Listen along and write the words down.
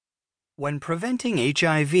When Preventing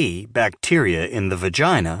HIV, Bacteria in the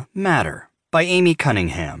Vagina Matter by Aimee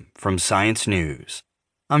Cunningham from Science News.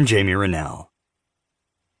 I'm Jamie Rennell.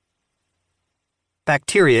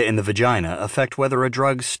 Bacteria in the vagina affect whether a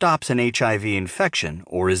drug stops an HIV infection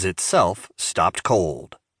or is itself stopped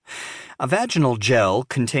cold. A vaginal gel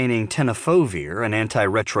containing tenofovir, an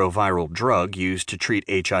antiretroviral drug used to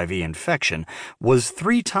treat HIV infection, was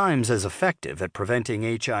 3 times as effective at preventing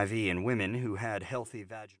HIV in women who had healthy vaginal